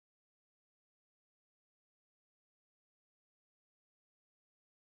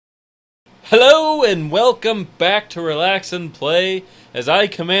Hello and welcome back to Relax and Play as I,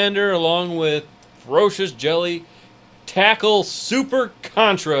 Commander, along with Ferocious Jelly, tackle Super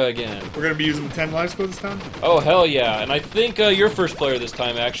Contra again. We're going to be using the 10 lives code this time? Oh, hell yeah. And I think you're first player this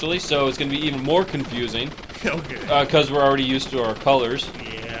time, actually, so it's going to be even more confusing. Okay. Because we're already used to our colors.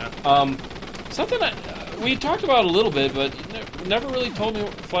 Yeah. Something we talked about a little bit, but never really told me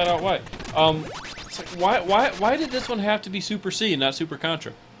flat out why. It's like, why did this one have to be Super C and not Super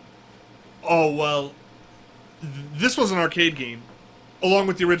Contra? Oh, well, this was an arcade game, along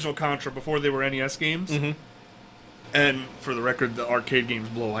with the original Contra before they were NES games. Mm-hmm. And for the record, the arcade games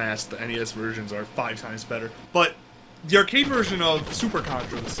blow ass. The NES versions are 5 times better. But the arcade version of Super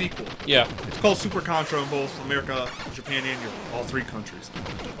Contra, the sequel, Yeah. it's called Super Contra in both America, Japan, and Europe, all 3 countries.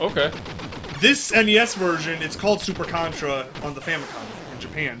 Okay. This NES version, it's called Super Contra on the Famicom in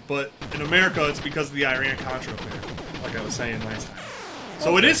Japan, but in America, it's because of the Iran-Contra affair, like I was saying last time.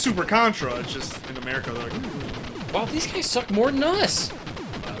 So it is Super Contra, it's just in America, they're like, ooh. Wow, these guys suck more than us.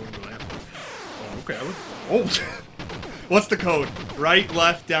 Okay, oh. What's the code? Right,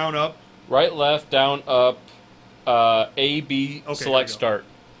 left, down, up? Right, left, down, up, A, B, Okay, select, start.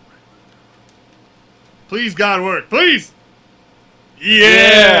 Please, God, work. Please!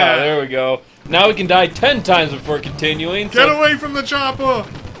 Yeah! There we go. Now we can die 10 times before continuing. Get away from the chopper!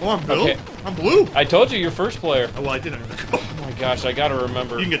 Oh, I'm blue? Okay. I'm blue! I told you you're first player. Oh, well, I didn't. Oh my gosh, I gotta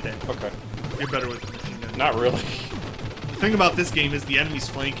remember. You can get that. Okay. You're better with the machine gun. Not really. The thing about this game is the enemies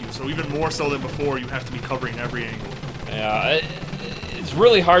flank you, so even more so than before, you have to be covering every angle. Yeah, it's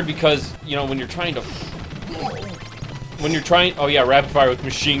really hard because, you know, when you're trying to... Oh yeah, rapid fire with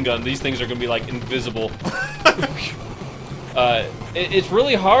machine gun, these things are gonna be, like, invisible. It's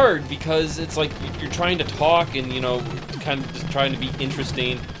really hard because it's like you're trying to talk and, you know, kind of just trying to be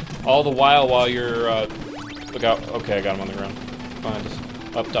interesting all the while you're, look out. Okay, I got him on the ground. Fine, just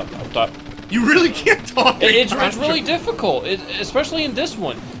up top, up top. You really can't talk. It's really difficult, especially in this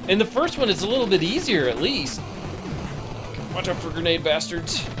one. In the first one, it's a little bit easier, at least. Watch out for grenade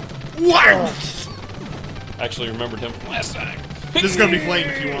bastards. What? I actually remembered him from last time. This is gonna be flame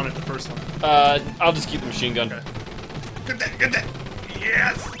if you want it, the first one. I'll just keep the machine gun. Okay. Get that, get that.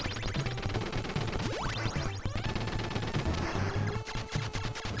 Yes!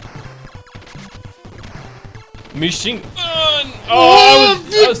 Machine gun! Oh,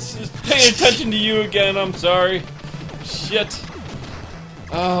 I was just paying attention to you again, I'm sorry. Shit.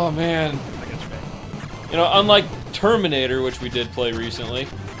 Oh, man. You know, unlike Terminator, which we did play recently,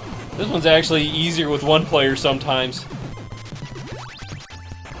 this one's actually easier with one player sometimes.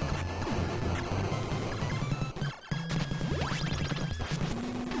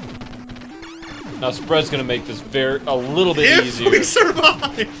 Now, spread's gonna make this a little bit easier. If we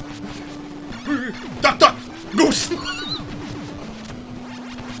survive! Duck, duck! Goose!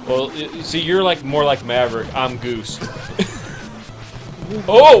 Well, see, you're like more like Maverick. I'm Goose.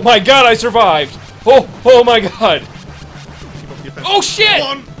 Oh my God, I survived! Oh my God! Oh shit!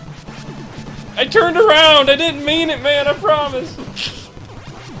 I turned around. I didn't mean it, man. I promise.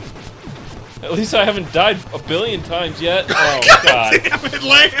 At least I haven't died a billion times yet. Oh God! Damn it,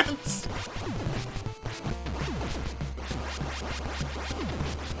 Lance!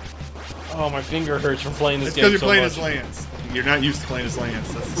 Oh, my finger hurts from playing this It's game because you're so playing much. as Lance. You're not used to playing as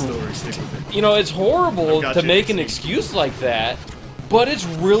Lance. That's the story. Stick with it. You know, it's horrible I've got to you make an next excuse like that, but it's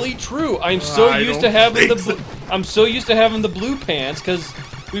really true. I'm so used to having I'm so used to having the blue pants because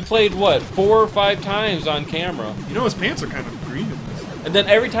we played what 4 or 5 times on camera. You know his pants are kind of green in this. And then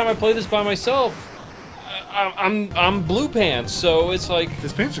every time I play this by myself, I'm blue pants. So it's like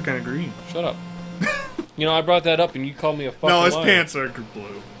His pants are kind of green. shut up. You know, I brought that up and you called me a fucking No, his liar. pants are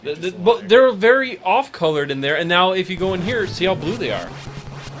blue. But they're very off-colored in there, and now if you go in here, see how blue they are.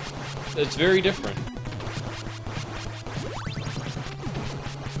 It's very different.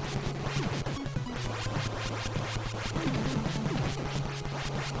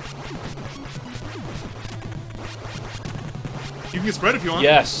 You can get spread if you want.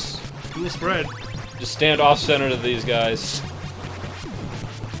 Yes. Dual spread. Just stand off-center to these guys.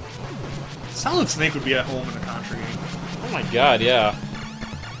 Solid Snake would be at home in a Contra game. Oh my God, yeah.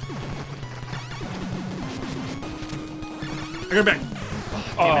 I got back.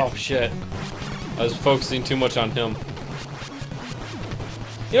 Oh, shit. I was focusing too much on him.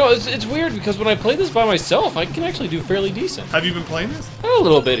 You know, it's weird because when I play this by myself, I can actually do fairly decent. Have you been playing this? A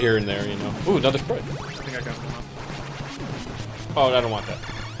little bit here and there, you know. Ooh, another spread. I think I got one. Oh, I don't want that.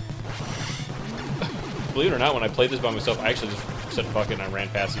 Believe it or not, when I played this by myself, I actually just said fuck it and I ran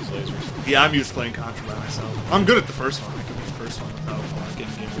past these lasers. Yeah, I'm used to playing Contra by myself. I'm good at the first one. I can beat the first one without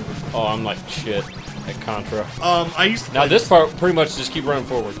getting game over. Oh, I'm like shit at Contra. I used to Now play this part, pretty much just keep running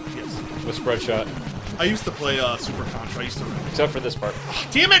forward. Yes. with spread shot. I used to play Super Contra. I used to. Except for this part. Oh,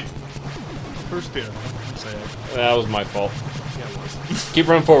 damn it! First beer. That was my fault. Yeah, it was. Keep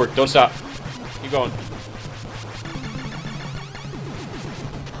running forward. Don't stop. Keep going.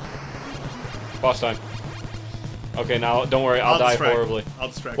 Boss time. Okay, now don't worry. I'll die horribly. I'll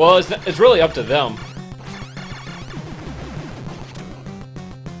distract. Well, it's really up to them.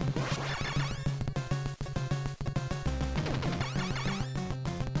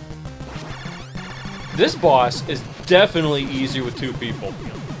 This boss is definitely easier with 2 people.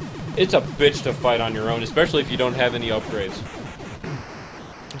 It's a bitch to fight on your own, especially if you don't have any upgrades.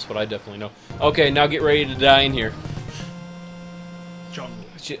 That's what I definitely know. Okay, now get ready to die in here. Jungle.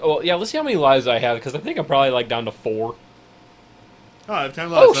 Well, yeah, let's see how many lives I have, because I think I'm probably like down to 4. Oh, I have 10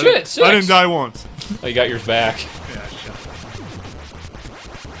 lives. Oh shit, 6! I didn't die once. Oh, you got yours back. Yeah, shut up.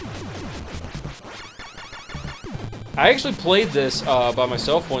 I actually played this by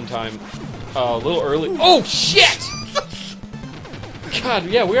myself one time, a little early. Oh shit! God,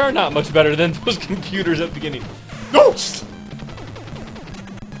 yeah, we are not much better than those computers at the beginning. No!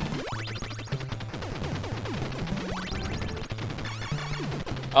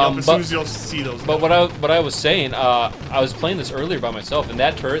 As soon as you'll see those. But what I was saying, I was playing this earlier by myself, and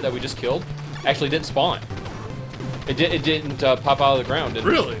that turret that we just killed actually didn't spawn. It didn't pop out of the ground.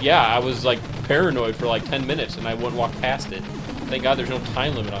 Really? Yeah, I was like paranoid for like 10 minutes, and I wouldn't walk past it. Thank God there's no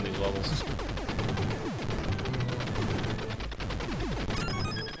time limit on these levels.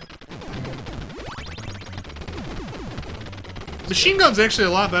 Machine gun's actually a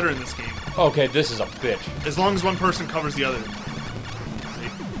lot better in this game. Okay, this is a bitch. As long as one person covers the other.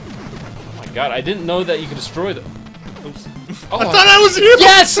 Oh my God, I didn't know that you could destroy them. Oops. Oh, I thought I was you!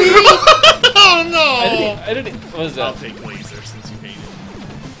 Yeah, see? Oh no! I didn't. What is that? I'll take laser since you hate it.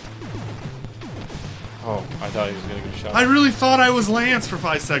 Oh, I thought he was gonna get a shot. I really thought I was Lance for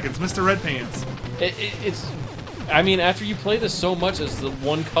 5 seconds, Mr. Red Pants. It's. I mean, after you play this so much as the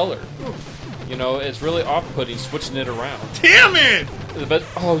one color, you know, it's really off-putting switching it around. Damn it! But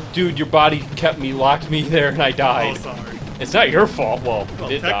oh, dude, your body kept me, locked me there, and I died. Oh, sorry. It's not your fault. Well, Well,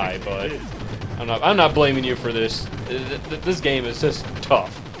 did die, but it is. I'm not blaming you for this. This game is just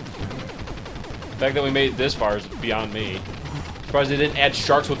tough. The fact that we made it this far is beyond me. Surprised they didn't add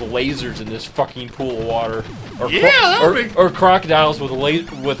sharks with lasers in this fucking pool of water, or or crocodiles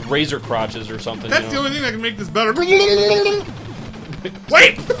with razor crotches or something. That's the only thing that can make this better.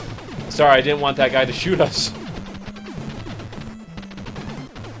 Wait! Sorry, I didn't want that guy to shoot us.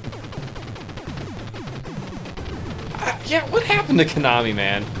 Yeah, what happened to Konami,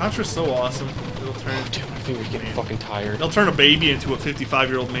 man? Contra's so awesome. It'll turn. Oh, dude, my finger's getting fucking tired. They'll turn a baby into a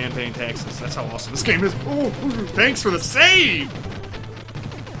 55-year-old man paying taxes. That's how awesome this game is. Oh, thanks for the save!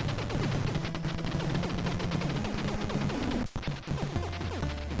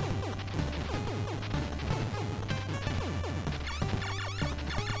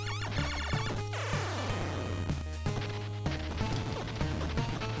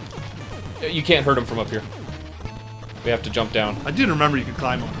 You can't hurt him from up here. We have to jump down. I did remember you could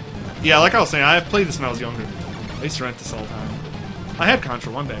climb on it. Yeah, like I was saying, I played this when I was younger. I used to rent this all the time. I had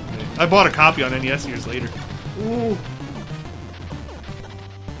Contra 1 back in the day. I bought a copy on NES years later. Ooh.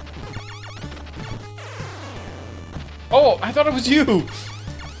 Oh, I thought it was you!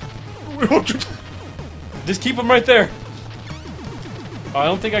 Just keep him right there. Oh, I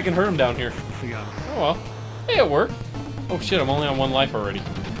don't think I can hurt him down here. Yeah. Oh well. Hey, it worked. Oh shit, I'm only on 1 life already.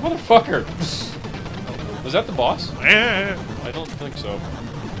 Motherfucker! Was that the boss? Yeah. I don't think so.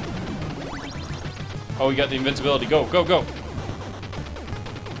 Oh, we got the invincibility. Go, go, go!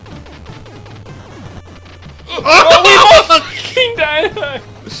 Oh, we both fucking died!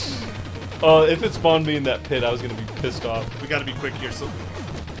 If it spawned me in that pit, I was gonna be pissed off. We gotta be quick here, so...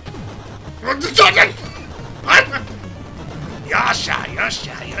 Yasha.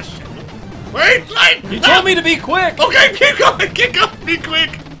 Wait! You told me to be quick! Okay, keep going, be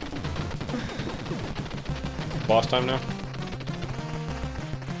quick! Boss time now?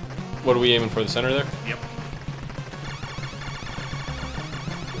 What are we aiming for? The center there? Yep.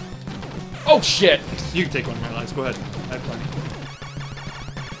 Oh shit! You can take one of my lives, go ahead. I have plenty.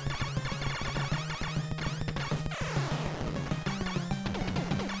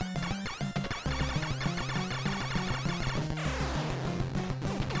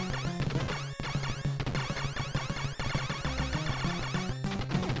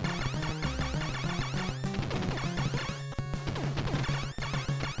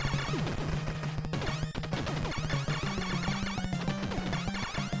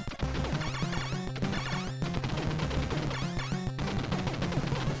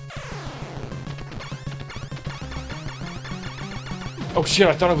 Oh shit,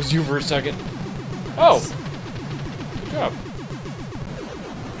 I thought it was you for a second. Oh! Good job.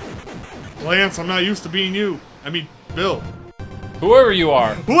 Lance, I'm not used to being you. I mean, Bill. Whoever you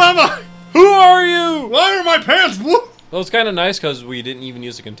are. Who am I? Who are you? Why are my pants blue? Well, it's kind of nice because we didn't even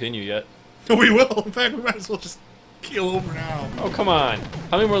use to continue yet. We will. In fact, we might as well just keel over now. Oh, come on.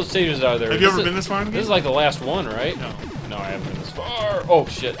 How many more stages are there? Have you ever been this far in the game? This is like the last one, right? No. No, I haven't been this far. Oh,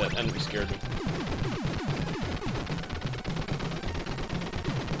 shit. That enemy scared me.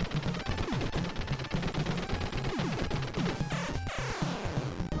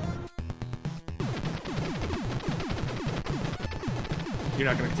 You're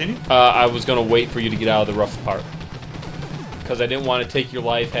not going to continue? I was going to wait for you to get out of the rough part. Because I didn't want to take your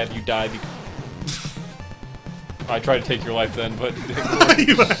life, have you die. I tried to take your life then, but...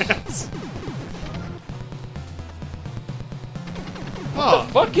 You ass. What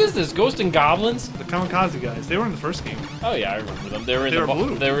the fuck is this? Ghost and Goblins? The Kamikaze guys. They were in the first game. Oh yeah, I remember them. They were in They the were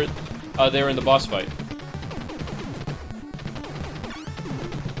blue. they were in the boss fight.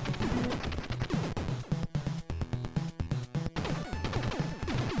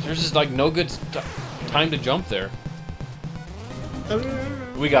 There's just like no good time to jump there.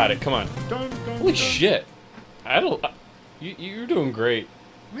 We got it. Come on. Holy shit! I don't. You're doing great.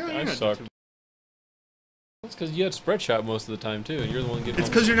 I sucked. That's because you had spread shot most of the time too, and you're the one getting. It's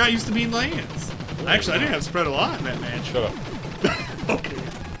because you're not used to being Lance. Actually, I didn't have spread a lot in that match. Shut up. Okay.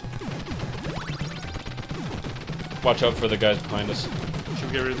 Watch out for the guys behind us. Should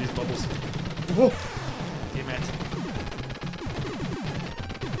we get rid of these bubbles? Whoa! Damn it.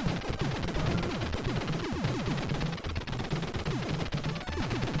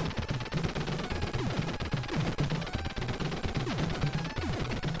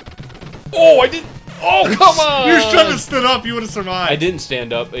 Oh, I did. Oh, come on! You should have stood up. You would have survived. I didn't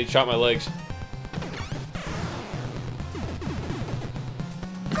stand up. They shot my legs.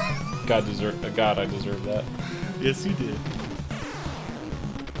 God, I deserve that. Yes, you did.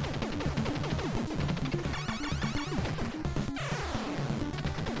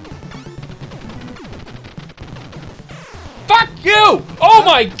 Fuck you! Oh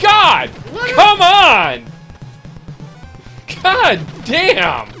my God! Come on! God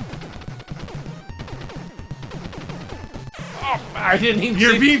damn! Oh, I didn't even.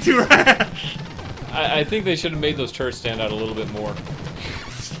 You're being too rash. I think they should have made those turrets stand out a little bit more.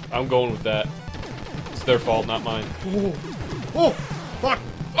 I'm going with that. It's their fault, not mine. Oh, oh, fuck!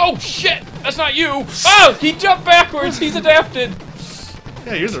 Oh shit! That's not you! Oh, he jumped backwards. He's adapted.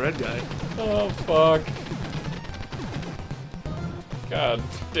 Yeah, you're the red guy. Oh fuck! God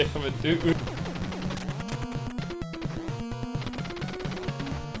damn it, dude.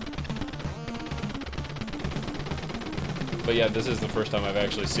 But yeah, this is the first time I've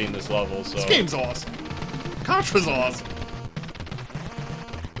actually seen this level, so... This game's awesome. Contra's awesome.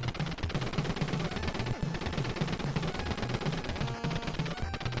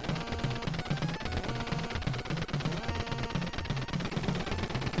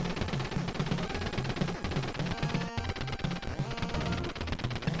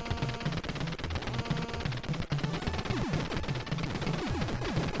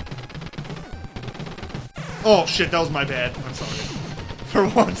 Oh shit, that was my bad. I'm sorry. For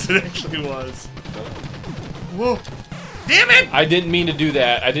once, it actually was. Whoa. Damn it! I didn't mean to do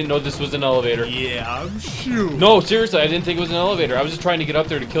that. I didn't know this was an elevator. Yeah, I'm sure. No, seriously, I didn't think it was an elevator. I was just trying to get up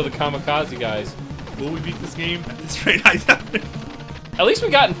there to kill the kamikaze guys. Will we beat this game? At this rate, I doubt it. At least we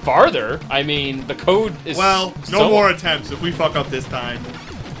gotten farther. I mean, the code is... Well, no more attempts. If we fuck up this time.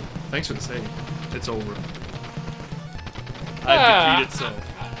 Thanks for the save. It's over. I defeated so.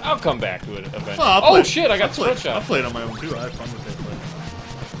 I'll come back to it eventually. Well, oh shit, I got spread I shot. played on my own too. I had fun with it.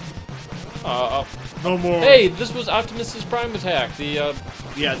 No more. Hey, this was Optimus's Prime attack. The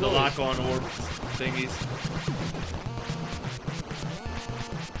yeah, the lock-on orb thingies.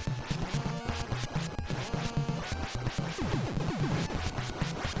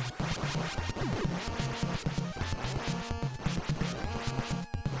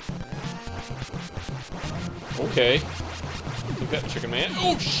 Okay. Took that, Chicken Man.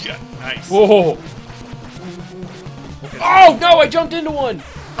 Oh shit! Nice. Whoa! Okay. Oh no! I jumped into one.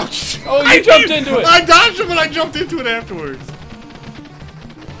 Oh, you jumped into it. I dodged him and I jumped into it afterwards.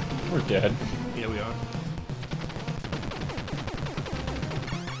 We're dead. Yeah, we are.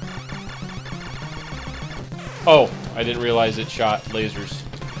 Oh, I didn't realize it shot lasers.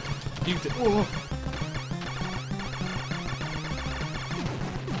 You did. Whoa.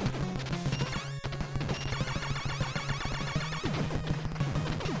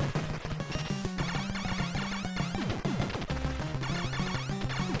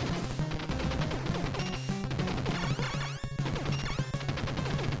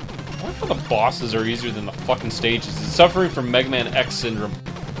 Well, the bosses are easier than the fucking stages. It's suffering from Mega Man X syndrome.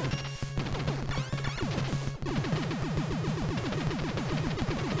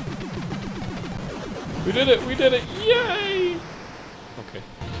 We did it! We did it! Yay! Okay.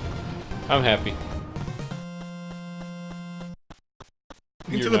 I'm happy.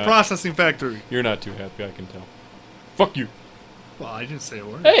 Into the processing factory. You're not too happy, I can tell. Fuck you. Well, I didn't say a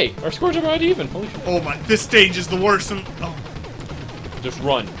word. Hey! Our scores are about even. Holy shit. Oh my, this stage is the worst. Oh. Just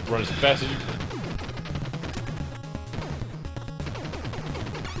run. Run as fast as you can.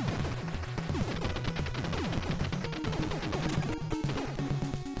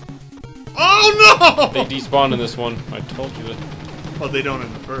 Oh no! They despawn in this one. I told you that. Well, they don't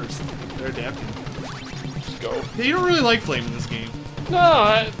in the first. They're adapting. Just go. Yeah, you don't really like flame in this game.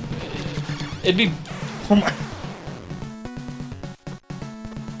 No, it'd be... Oh my...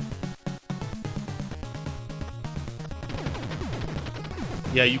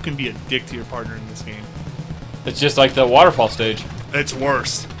 Yeah, you can be a dick to your partner in this game. It's just like the waterfall stage. It's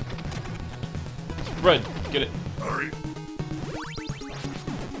worse. Red, get it. Alright.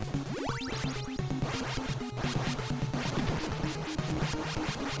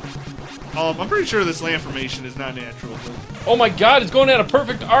 I'm pretty sure this land formation is not natural. But... Oh my god, it's going at a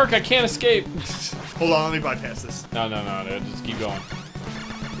perfect arc. I can't escape. Hold on, let me bypass this. No, dude, just keep going.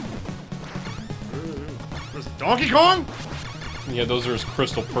 Where's Donkey Kong? Yeah, those are his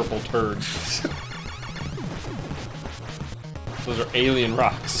crystal purple turds. Those are alien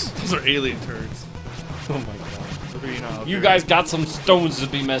rocks. Those are alien turds. Oh my god. You guys got some stones to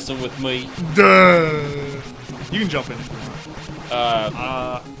be messing with me. Duh. You can jump in if you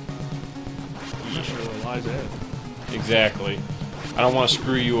want. I'm not sure what lies ahead. Exactly. I don't want to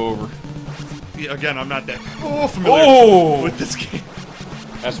screw you over. Yeah, again, I'm not that familiar with this game.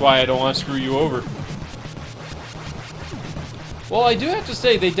 That's why I don't want to screw you over. Well, I do have to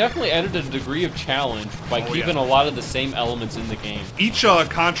say, they definitely added a degree of challenge by keeping a lot of the same elements in the game. Each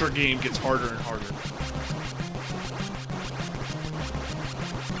Contra game gets harder and harder.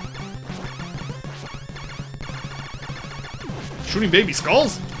 Shooting baby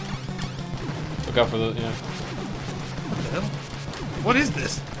skulls? Look out for the, yeah. What the hell? What is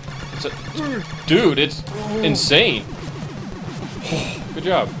this? Dude, it's insane. Good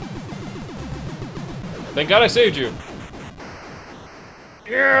job. Thank God I saved you.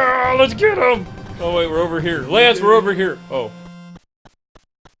 Yeah, let's get him! Oh wait, we're over here. Lance, we're over here. Oh.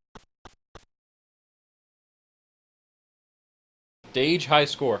 Stage high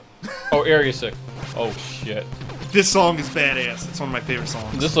score. Oh, area 6. Oh shit. This song is badass. It's one of my favorite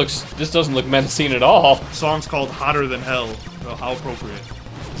songs. This doesn't look menacing at all. The song's called Hotter Than Hell. Oh, how appropriate.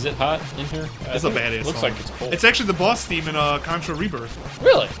 Is it hot in here? It's a badass Looks song. like it's cold. It's actually the boss theme in Contra Rebirth.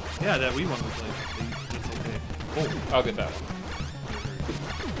 Really? Yeah, that Wii one we played. It's okay. Oh, I'll get that one.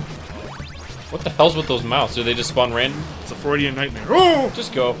 What the hell's with those mouths? Do they just spawn random? It's a Freudian nightmare. Oh!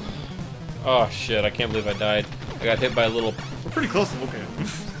 Just go. Oh shit, I can't believe I died. I got hit by a little... We're pretty close to okay.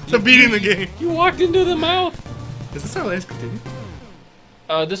 To beating the game. You walked into the mouth! Is this our last continue?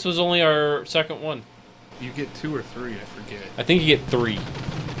 This was only our second one. You get 2 or 3, I forget. I think you get 3.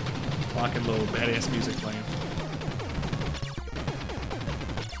 Lock and load, badass music playing.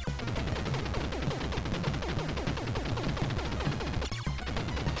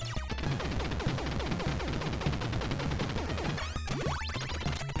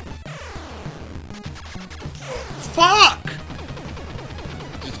 Fuck!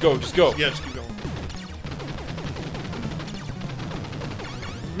 Just go. Yeah, just keep going.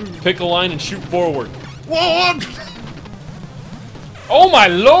 Pick a line and shoot forward. Whoa! Oh my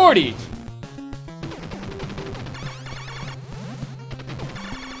lordy!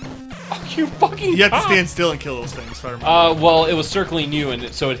 Oh, you fucking You have to stand still and kill those things, if I remember. Well, it was circling you,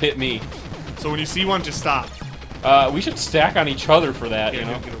 and so it hit me. So when you see one, just stop. We should stack on each other for that, you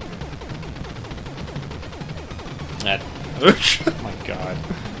know? Get over That. Oh my god.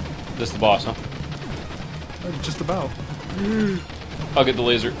 This is the boss, huh? there. Just about. I'll get the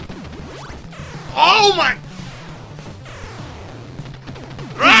laser. Oh my!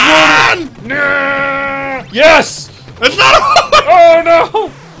 Run! No! Yes! It's not Oh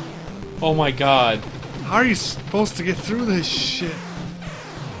no! Oh my god. How are you supposed to get through this shit?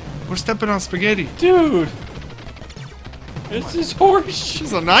 We're stepping on spaghetti. Dude! This is horseshit. This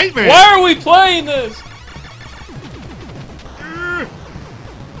is a nightmare. Why are we playing this?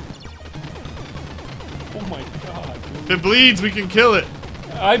 Oh my god. If it bleeds, we can kill it.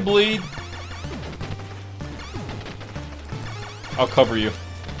 I bleed. I'll cover you.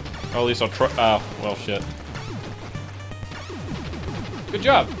 Or at least I'll try. Oh, well, shit. Good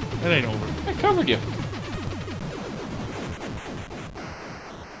job. It ain't over. I covered you.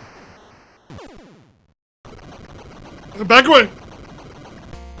 Back away!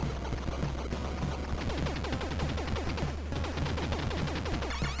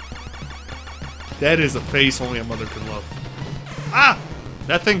 That is a face only a mother can love. Ah!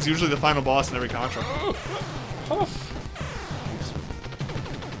 That thing's usually the final boss in every Contra. Tough.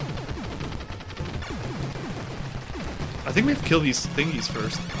 I think we have to kill these thingies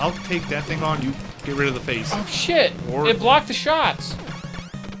first. I'll take that thing on, you get rid of the face. Oh shit! Or- It blocked the shots.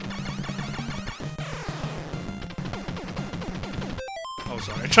 Oh,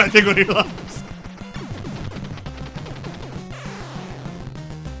 sorry. I tried to think what he loves.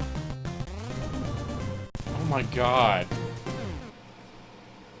 Oh my god.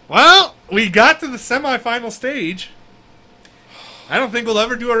 Well, we got to the semi-final stage. I don't think we'll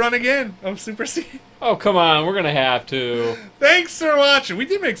ever do a run again of Super C. Oh come on, we're gonna have to. Thanks for watching. We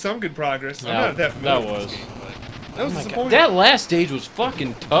did make some good progress. I'm not that familiar that with was. this game, but that was disappointing. That last stage was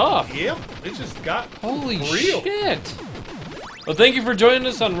fucking tough. Yep, it just got Holy real. shit. Well, thank you for joining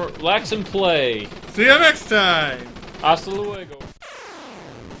us on Relax and Play. See you next time. Hasta luego.